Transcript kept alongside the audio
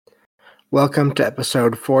Welcome to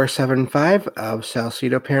episode 475 of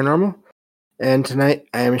Salcedo Paranormal, and tonight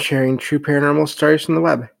I am sharing true paranormal stories from the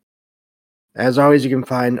web. As always, you can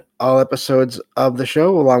find all episodes of the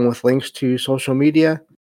show along with links to social media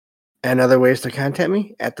and other ways to contact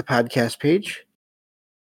me at the podcast page,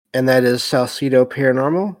 and that is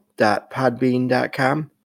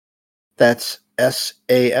salcedoparanormal.podbean.com. That's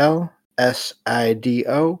SALSIDO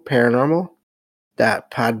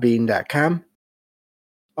paranormal.podbean.com.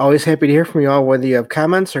 Always happy to hear from you all, whether you have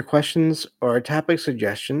comments or questions or topic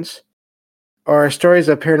suggestions or stories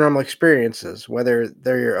of paranormal experiences, whether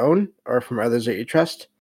they're your own or from others that you trust.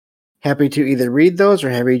 Happy to either read those or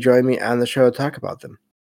have you join me on the show to talk about them.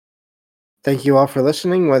 Thank you all for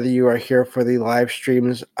listening, whether you are here for the live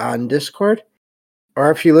streams on Discord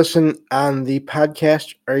or if you listen on the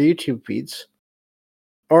podcast or YouTube feeds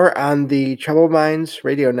or on the Troubled Minds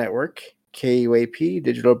Radio Network, KUAP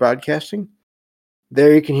Digital Broadcasting.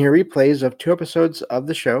 There you can hear replays of 2 episodes of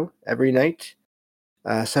the show every night,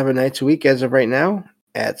 7 nights a week as of right now,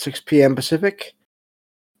 at 6 p.m. Pacific,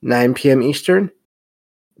 9 p.m. Eastern,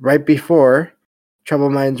 right before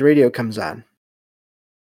Troubled Minds Radio comes on.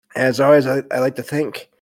 As always, I like to thank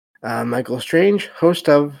Michael Strange, host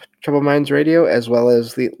of Troubled Minds Radio, as well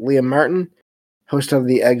as Liam Martin, host of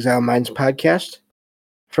the Exile Minds podcast,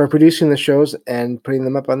 for producing the shows and putting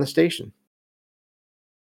them up on the station.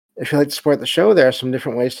 If you'd like to support the show, there are some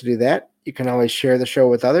different ways to do that. You can always share the show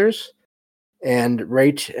with others and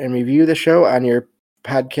rate and review the show on your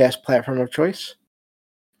podcast platform of choice.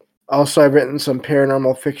 Also, I've written some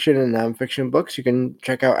paranormal fiction and nonfiction books you can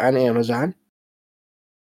check out on Amazon.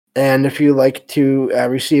 And if you like to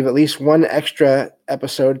receive at least one extra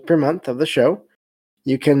episode per month of the show,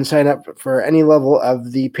 you can sign up for any level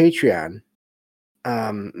of the Patreon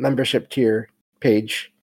membership tier page.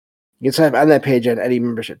 You can sign up on that page at any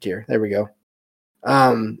membership tier. There we go.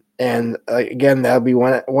 And again, that'll be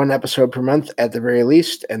one episode per month at the very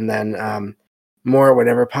least, and then more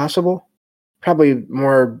whenever possible. Probably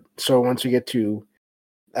more so once we get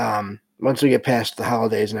past the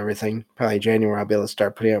holidays and everything. Probably January, I'll be able to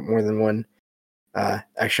start putting out more than one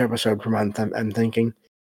extra episode per month. I'm thinking.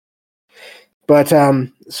 But so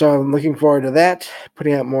I'm looking forward to that.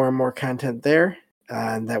 Putting out more and more content there,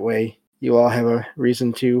 and that way you all have a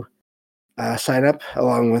reason to sign up,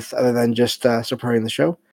 along with other than just supporting the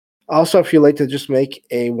show. Also, if you'd like to just make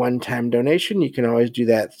a one-time donation, you can always do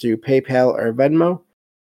that through PayPal or Venmo.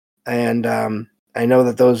 And I know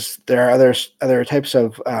that there are other types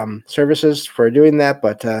of services for doing that,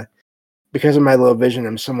 but because of my low vision,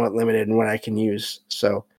 I'm somewhat limited in what I can use.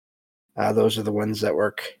 So those are the ones that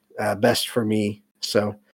work best for me.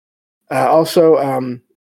 So also,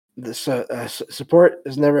 this support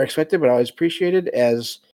is never expected, but always appreciated,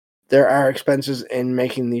 as there are expenses in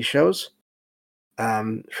making these shows,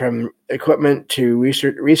 from equipment to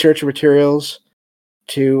research materials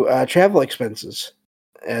to travel expenses.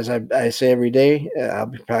 As I say every day, I'll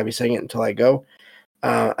probably be saying it until I go.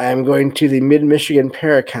 I am going to the Mid-Michigan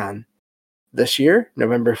Paracon this year,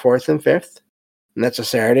 November 4th and 5th, and that's a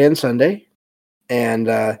Saturday and Sunday. And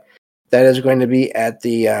that is going to be at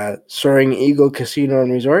the Soaring Eagle Casino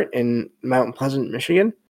and Resort in Mount Pleasant,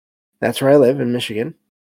 Michigan. That's where I live, in Michigan.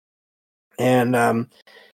 And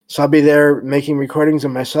so I'll be there making recordings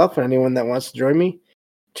of myself and anyone that wants to join me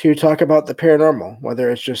to talk about the paranormal, whether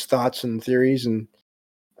it's just thoughts and theories and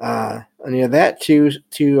any of that, to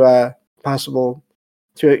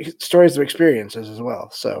stories of experiences as well.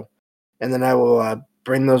 So, and then I will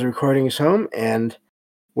bring those recordings home, and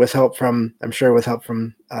with help from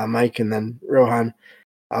Mike and then Rohan,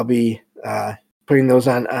 I'll be putting those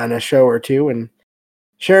on a show or two and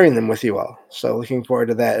sharing them with you all. So looking forward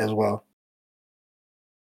to that as well.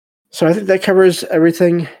 So I think that covers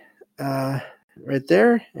everything right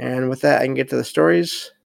there. And with that, I can get to the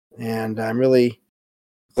stories. And I'm really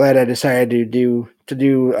glad I decided to do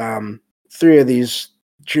 3 of these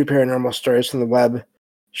true paranormal stories from the web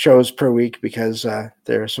shows per week, because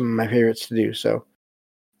they're some of my favorites to do. So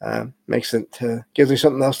gives me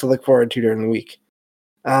something else to look forward to during the week.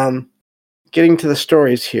 Getting to the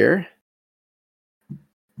stories here,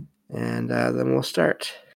 and then we'll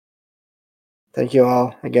start. Thank you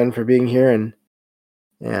all again for being here and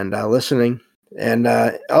listening. And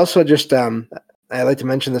also, just I like to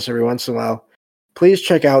mention this every once in a while. Please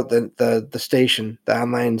check out the station, the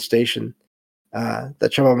online station, the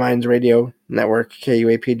Troubled Minds Radio Network,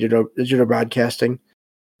 KUAP Digital Broadcasting,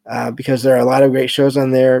 because there are a lot of great shows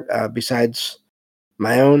on there besides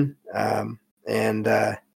my own, and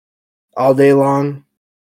all day long.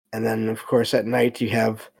 And then, of course, at night you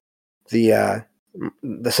have the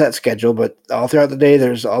set schedule, but all throughout the day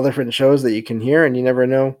there's all different shows that you can hear, and you never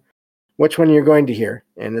know which one you're going to hear.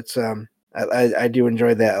 And it's I do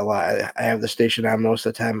enjoy that a lot. I have the station on most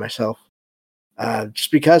of the time myself,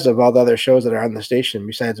 just because of all the other shows that are on the station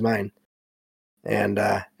besides mine. And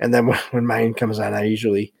then when mine comes on, I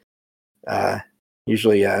uh,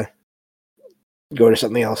 usually go to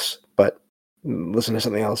something else, but listen to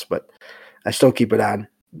something else. But I still keep it on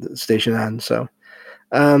the station on. So,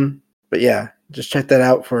 but yeah, just check that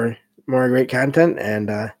out for more great content,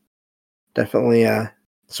 and definitely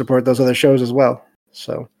support those other shows as well.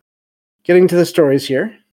 So, getting to the stories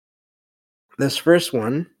here, this first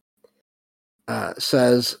one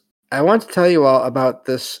says, I want to tell you all about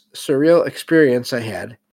this surreal experience I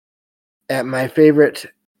had at my favorite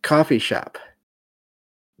coffee shop.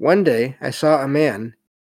 One day, I saw a man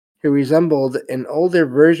who resembled an older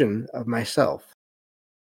version of myself.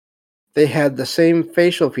 They had the same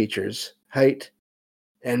facial features, height,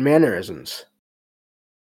 and mannerisms.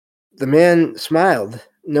 The man smiled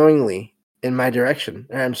knowingly in my direction.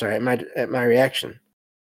 I'm sorry, at my reaction.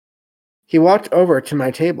 He walked over to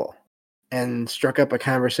my table and struck up a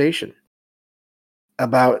conversation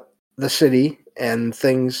about the city and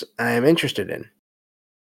things I am interested in.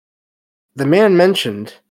 The man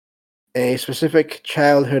mentioned a specific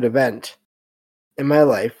childhood event in my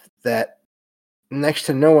life that next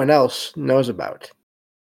to no one else knows about.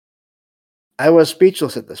 I was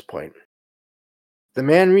speechless at this point. The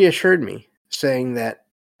man reassured me, saying that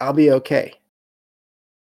I'll be okay.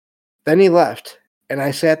 Then he left, and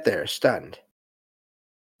I sat there, stunned.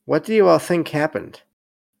 What do you all think happened?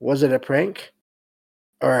 Was it a prank?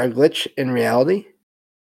 Or a glitch in reality?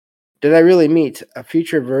 Did I really meet a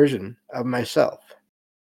future version of myself?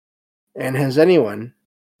 And has anyone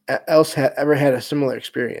else ever had a similar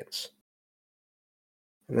experience?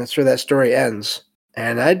 And that's where that story ends.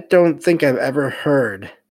 And I don't think I've ever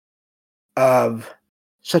heard of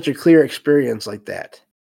such a clear experience like that.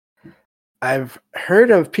 I've heard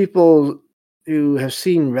of people who have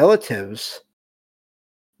seen relatives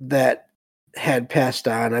that had passed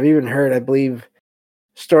on. I've even heard, I believe,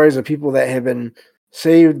 stories of people that have been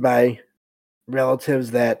saved by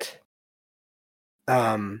relatives that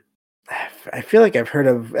I feel like I've heard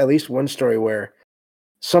of at least one story where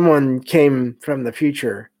someone came from the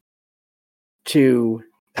future to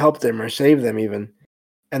help them or save them even,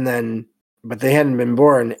 and then but they hadn't been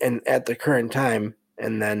born and at the current time,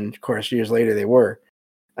 and then of course years later they were.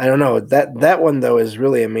 I don't know. That one though is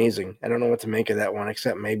really amazing. I don't know what to make of that one,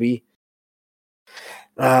 except maybe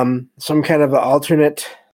some kind of an alternate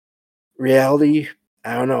reality.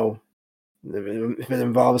 I don't know if it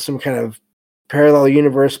involves some kind of parallel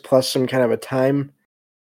universe plus some kind of a time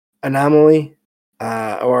anomaly,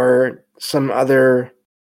 or some other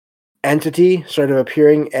entity sort of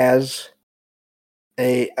appearing as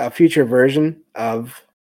a future version of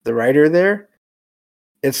the writer there.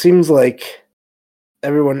 It seems like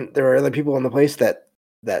there were other people in the place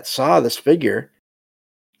that saw this figure,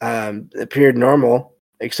 appeared normal,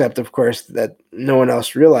 except of course that no one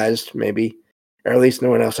else realized, maybe, or at least no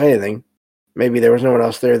one else said anything. Maybe there was no one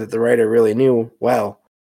else there that the writer really knew well.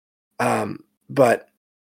 But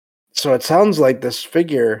so it sounds like this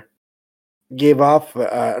figure gave off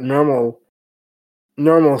a normal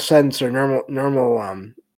sense or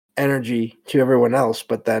normal energy to everyone else,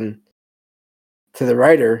 but then to the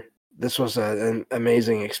writer, this was an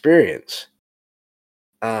amazing experience.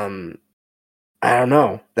 I don't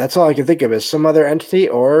know. That's all I can think of is some other entity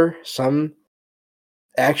or some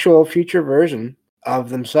actual future version of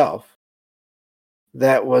themselves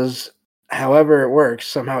that was, however it works,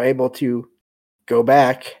 somehow able to go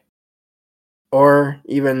back, or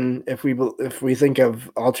even if we think of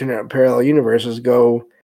alternate parallel universes, go,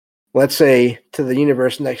 let's say, to the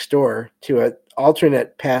universe next door to an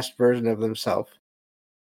alternate past version of themselves,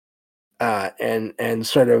 and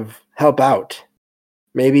sort of help out.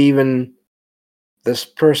 Maybe even this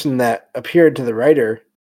person that appeared to the writer,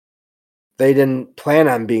 they didn't plan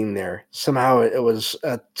on being there. Somehow it was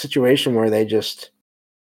a situation where they just,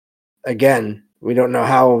 again, we don't know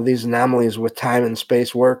how these anomalies with time and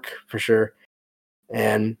space work for sure.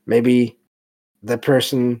 And maybe the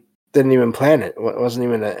person didn't even plan it. It wasn't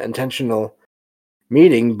even an intentional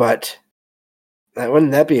meeting, but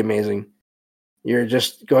wouldn't that be amazing? You're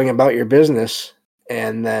just going about your business,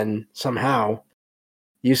 and then somehow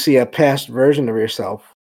you see a past version of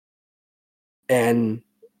yourself and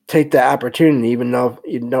take the opportunity, even though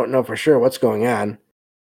you don't know for sure what's going on,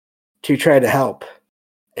 to try to help.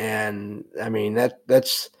 And I mean,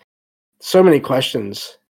 that's so many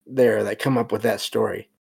questions there that come up with that story.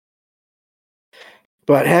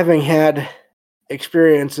 But having had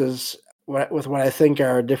experiences with what I think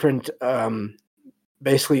are different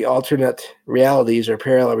basically alternate realities or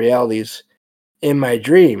parallel realities in my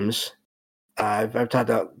dreams. I've talked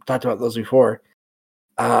about those before.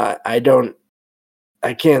 I don't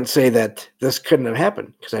I can't say that this couldn't have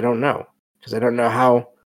happened because I don't know how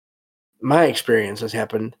my experience has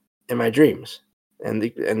happened in my dreams, and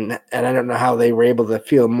I don't know how they were able to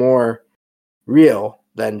feel more real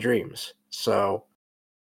than dreams. So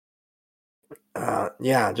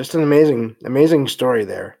yeah, just an amazing story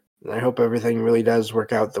there. And I hope everything really does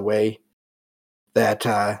work out the way that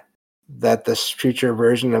that this future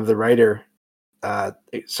version of the writer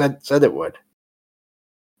it said it would.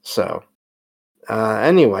 So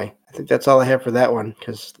anyway, I think that's all I have for that one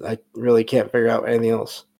because I really can't figure out anything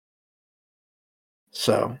else.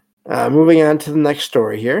 So moving on to the next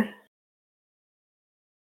story here.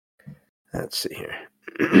 Let's see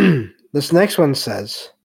here. This next one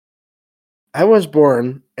says, I was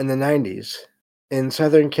born in the 90s in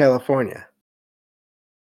Southern California.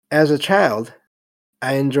 As a child,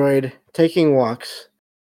 I enjoyed taking walks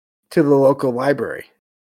to the local library.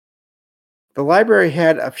 The library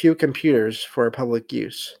had a few computers for public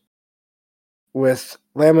use, with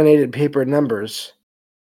laminated paper numbers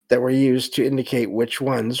that were used to indicate which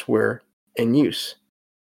ones were in use.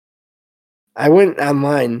 I went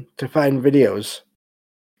online to find videos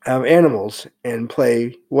of animals and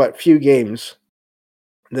play what few games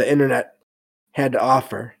the internet had to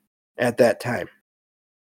offer at that time.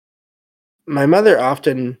 My mother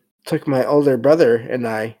often took my older brother and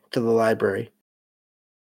I to the library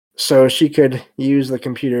so she could use the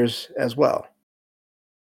computers as well.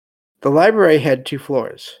 The library had 2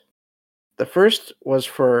 floors. The first was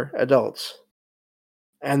for adults,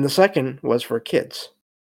 and the second was for kids.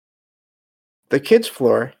 The kids'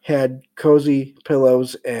 floor had cozy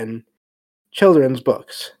pillows and children's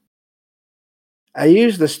books. I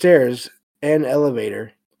used the stairs and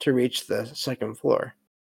elevator to reach the second floor.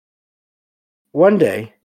 One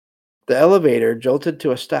day, the elevator jolted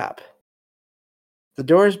to a stop. The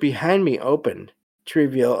doors behind me opened to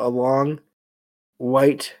reveal a long,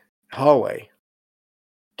 white hallway,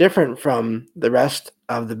 different from the rest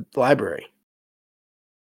of the library.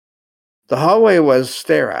 The hallway was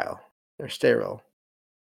sterile,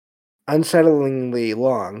 unsettlingly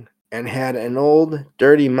long, and had an old,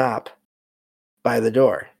 dirty mop by the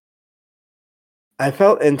door. I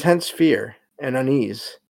felt intense fear and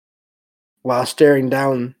unease while staring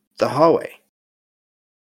down the hallway.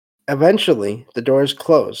 Eventually, the doors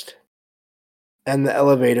closed, and the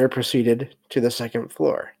elevator proceeded to the second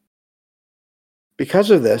floor.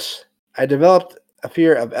 Because of this, I developed a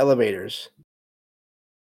fear of elevators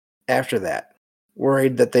after that,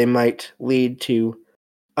 worried that they might lead to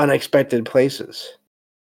unexpected places.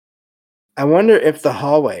 I wonder if the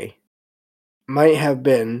hallway might have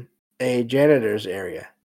been a janitor's area,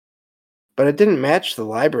 but it didn't match the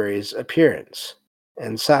library's appearance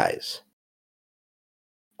and size.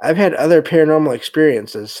 I've had other paranormal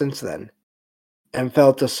experiences since then and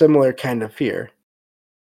felt a similar kind of fear,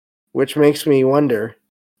 which makes me wonder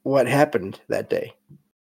what happened that day.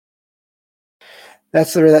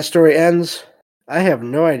 That's where that story ends. I have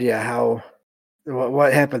no idea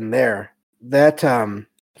what happened there. That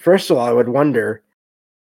first of all, I would wonder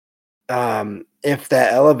if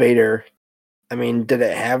that elevator. I mean, did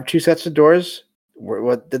it have 2 sets of doors?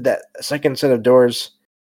 What did that second set of doors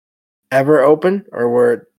ever open,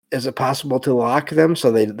 or is it possible to lock them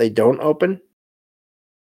so they don't open?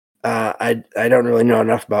 I don't really know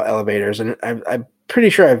enough about elevators, and I'm pretty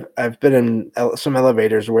sure I've been in some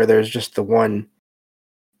elevators where there's just the one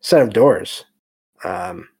set of doors.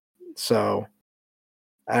 Um, so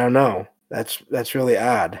I don't know. That's really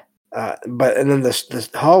odd. But and then this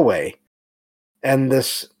hallway and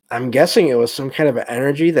this, I'm guessing it was some kind of an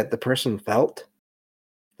energy that the person felt,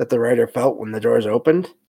 that the writer felt when the doors opened.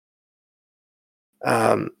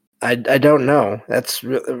 Um, I don't know. That's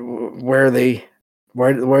where they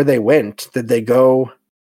went. Did they go?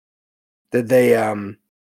 Did they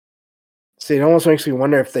See, it almost makes me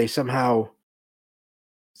wonder if they somehow,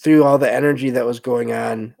 through all the energy that was going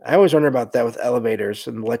on. I always wonder about that with elevators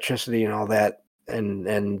and electricity and all that,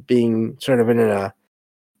 and being sort of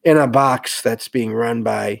in a box that's being run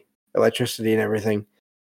by electricity and everything.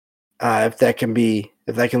 If that can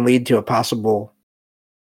lead to a possible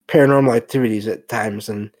paranormal activities at times,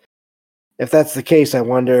 and if that's the case, I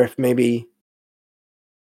wonder if maybe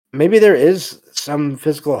there is some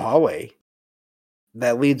physical hallway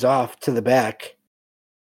that leads off to the back,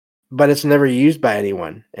 but it's never used by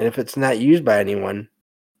anyone. And if it's not used by anyone,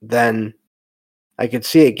 then I could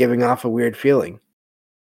see it giving off a weird feeling.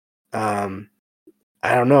 Um,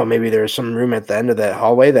 I don't know. Maybe there's some room at the end of that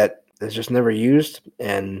hallway that is just never used,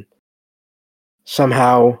 and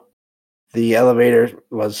somehow the elevator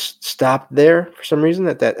was stopped there for some reason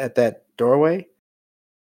at that doorway.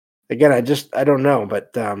 Again, I don't know,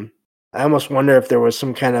 but I almost wonder if there was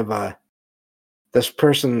some kind of this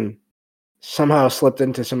person somehow slipped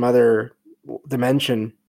into some other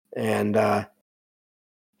dimension and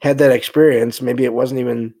had that experience. Maybe it wasn't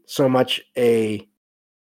even so much a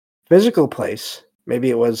physical place. Maybe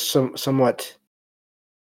it was somewhat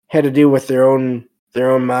had to do with their own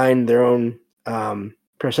mind, their own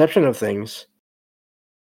perception of things.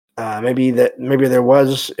 Maybe there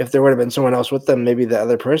was, if there would have been someone else with them, maybe the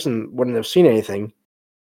other person wouldn't have seen anything.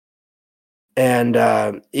 And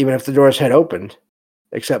even if the doors had opened,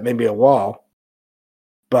 except maybe a wall,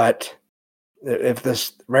 but if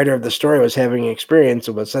this writer of the story was having an experience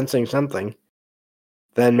and was sensing something,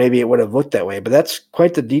 then maybe it would have looked that way. But that's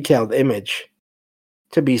quite the detailed image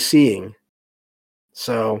to be seeing.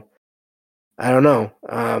 So I don't know.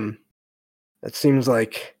 It seems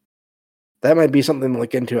like that might be something to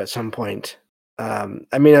look into at some point.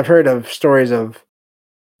 I mean, I've heard of stories of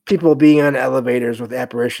people being on elevators with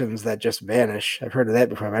apparitions that just vanish. I've heard of that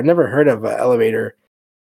before. I've never heard of an elevator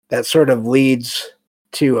that sort of leads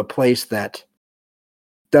to a place that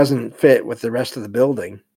doesn't fit with the rest of the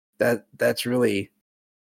building. That's really,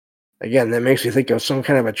 again, that makes me think of some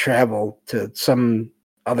kind of a travel to some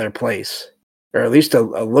other place, or at least a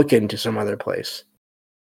look into some other place.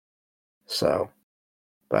 So,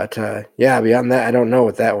 but yeah, beyond that, I don't know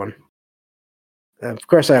with that one. Of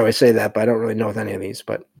course, I always say that, but I don't really know with any of these.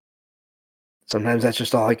 But sometimes that's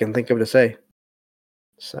just all I can think of to say.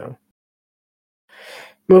 So,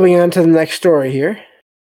 moving on to the next story here.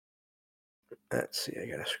 Let's see, I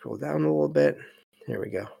gotta scroll down a little bit. Here we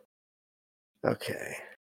go. Okay.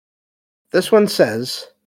 This one says,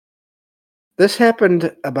 this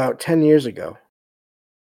happened about 10 years ago.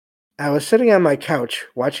 I was sitting on my couch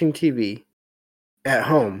watching TV at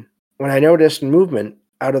home when I noticed movement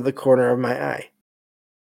out of the corner of my eye.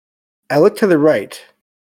 I looked to the right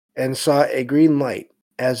and saw a green light,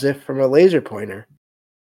 as if from a laser pointer,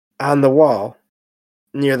 on the wall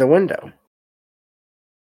near the window.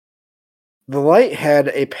 The light had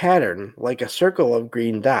a pattern like a circle of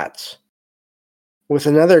green dots, with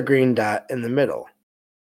another green dot in the middle.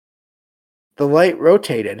 The light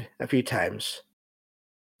rotated a few times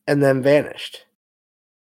and then vanished.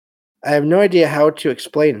 I have no idea how to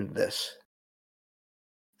explain this.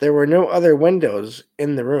 There were no other windows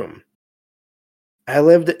in the room. I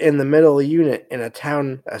lived in the middle unit in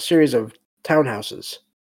a series of townhouses.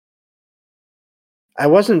 I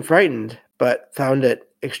wasn't frightened, but found it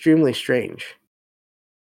extremely strange.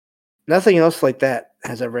 Nothing else like that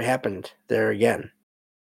has ever happened there again.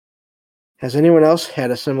 Has anyone else had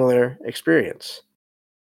a similar experience?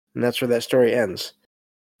 And that's where that story ends.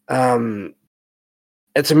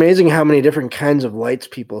 It's amazing how many different kinds of lights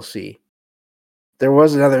people see. There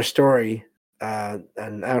was another story, and I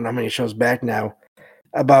don't know how many shows back now,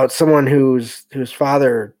 about someone whose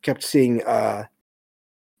father kept seeing, I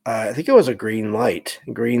think it was a green light,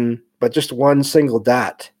 but just one single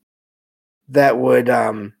dot that would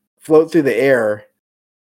float through the air,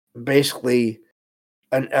 basically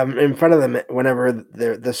in front of them whenever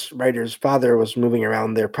this writer's father was moving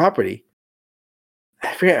around their property.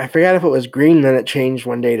 I forgot if it was green, then it changed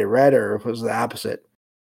one day to red, or if it was the opposite.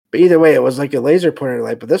 But either way, it was like a laser pointer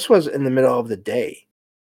light. But this was in the middle of the day,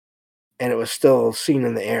 and it was still seen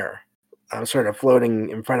in the air, sort of floating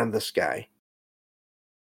in front of this guy.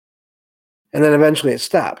 And then eventually it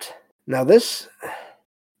stopped. Now this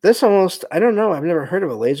almost, I don't know, I've never heard of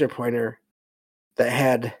a laser pointer that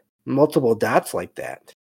had multiple dots like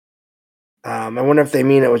that. I wonder if they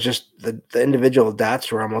mean it was just the individual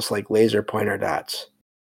dots were almost like laser pointer dots.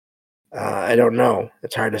 I don't know.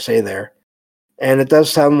 It's hard to say there. And it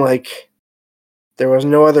does sound like there was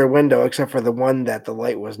no other window except for the one that the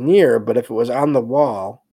light was near, but if it was on the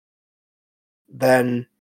wall, then,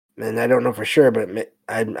 and I don't know for sure, but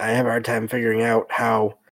I have a hard time figuring out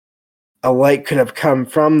how a light could have come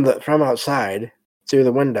from outside through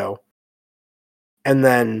the window, and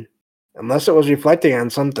then, unless it was reflecting on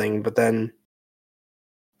something, but then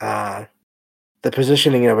the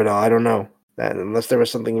positioning of it all, I don't know. That unless there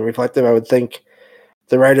was something reflective, I would think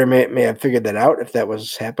the writer may have figured that out if that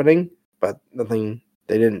was happening, but nothing.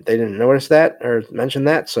 They didn't notice that or mention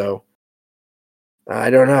that, so I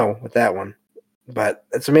don't know with that one. But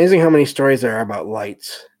it's amazing how many stories there are about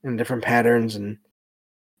lights and different patterns and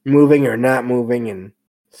moving or not moving, and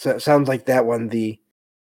so it sounds like that one, the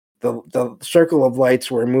circle of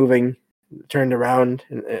lights were moving, turned around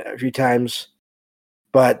a few times,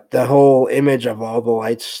 but the whole image of all the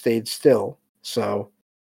lights stayed still. So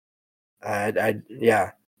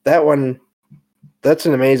yeah, that one that's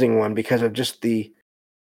an amazing one because of just the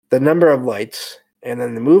number of lights and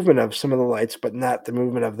then the movement of some of the lights, but not the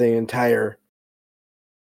movement of the entire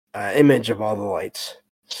image of all the lights.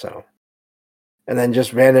 So, and then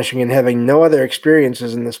just vanishing and having no other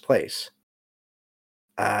experiences in this place.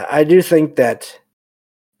 I do think that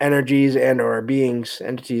energies and or beings,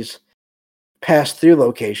 entities, pass through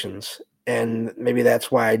locations, and maybe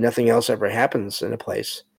that's why nothing else ever happens in a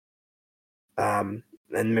place. And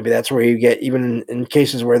maybe that's where you get, even in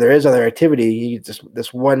cases where there is other activity, you get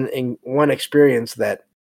this one experience that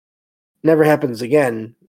never happens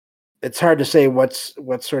again. It's hard to say what's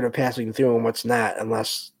sort of passing through and what's not,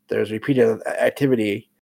 unless there's repeated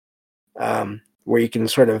activity, where you can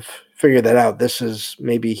sort of figure that out. This is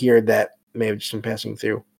maybe here that may have just been passing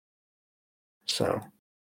through. So,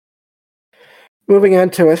 moving on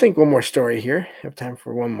to, I think, one more story here. I have time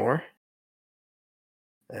for one more.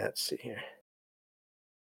 Let's see here.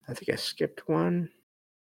 I think I skipped one.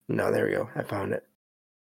 No, there we go. I found it.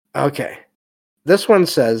 Okay. This one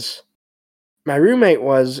says, my roommate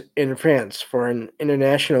was in France for an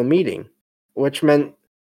international meeting, which meant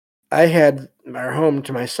I had our home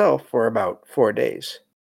to myself for about 4 days.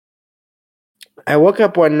 I woke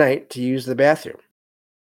up one night to use the bathroom.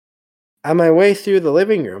 On my way through the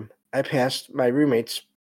living room, I passed my roommate's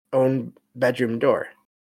own bedroom door.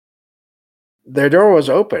 Their door was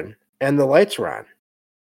open, and the lights were on.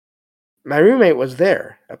 My roommate was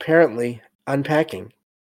there, apparently unpacking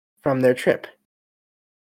from their trip.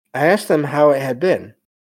 I asked them how it had been,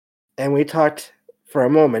 and we talked for a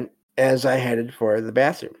moment as I headed for the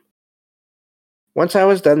bathroom. Once I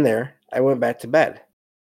was done there, I went back to bed.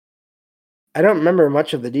 I don't remember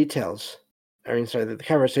much of the details. The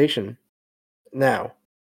conversation now.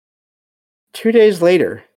 2 days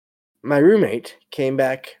later, my roommate came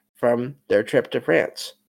back from their trip to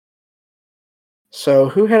France. So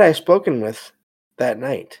who had I spoken with that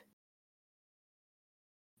night?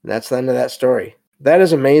 That's the end of that story. That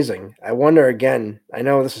is amazing. I wonder again, I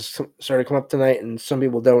know this is sort of come up tonight, and some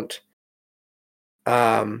people don't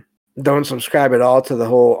subscribe at all to the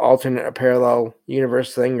whole alternate or parallel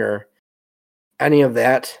universe thing or any of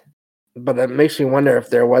that. But it makes me wonder if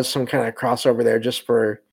there was some kind of crossover there just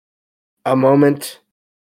for a moment.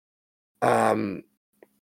 I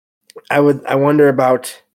wonder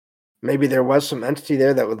about, maybe there was some entity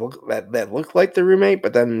there that would looked like the roommate,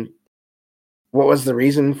 but then what was the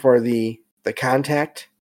reason for the contact?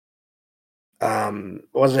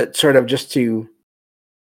 Was it sort of just to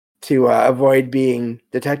avoid being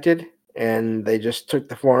detected, and they just took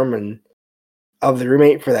the form of the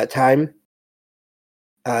roommate for that time?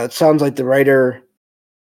 It sounds like the writer,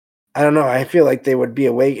 I don't know, I feel like they would be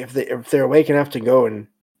awake if they're awake enough to go and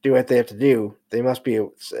do what they have to do. They must be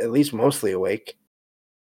at least mostly awake.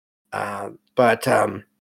 But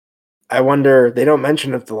I wonder, they don't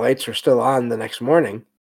mention if the lights are still on the next morning.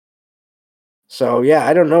 So yeah,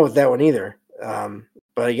 I don't know with that one either.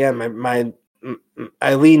 But again,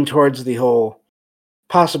 I lean towards the whole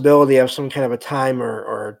possibility of some kind of a time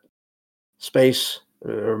or space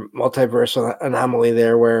or multiverse anomaly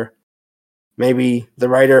there, where maybe the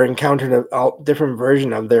writer encountered a different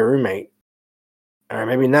version of their roommate, or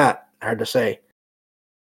maybe not. Hard to say.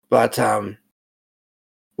 But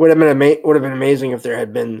would have been amazing if there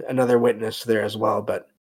had been another witness there as well. But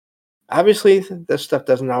obviously, this stuff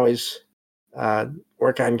doesn't always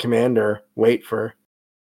work on command or wait for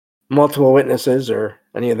multiple witnesses or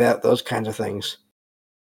any of those kinds of things.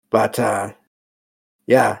 But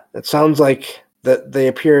yeah, it sounds like that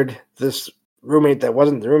this roommate that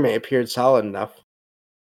wasn't the roommate appeared solid enough.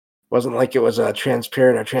 Wasn't like it was a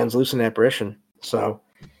transparent or translucent apparition. So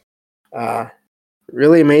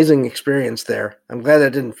really amazing experience there. I'm glad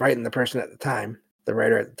that didn't frighten the person at the time, the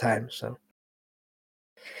writer at the time. So,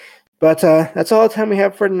 but that's all the time we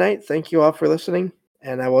have for tonight. Thank you all for listening,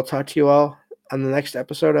 and I will talk to you all on the next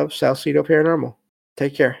episode of Salcedo Paranormal.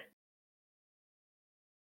 Take care.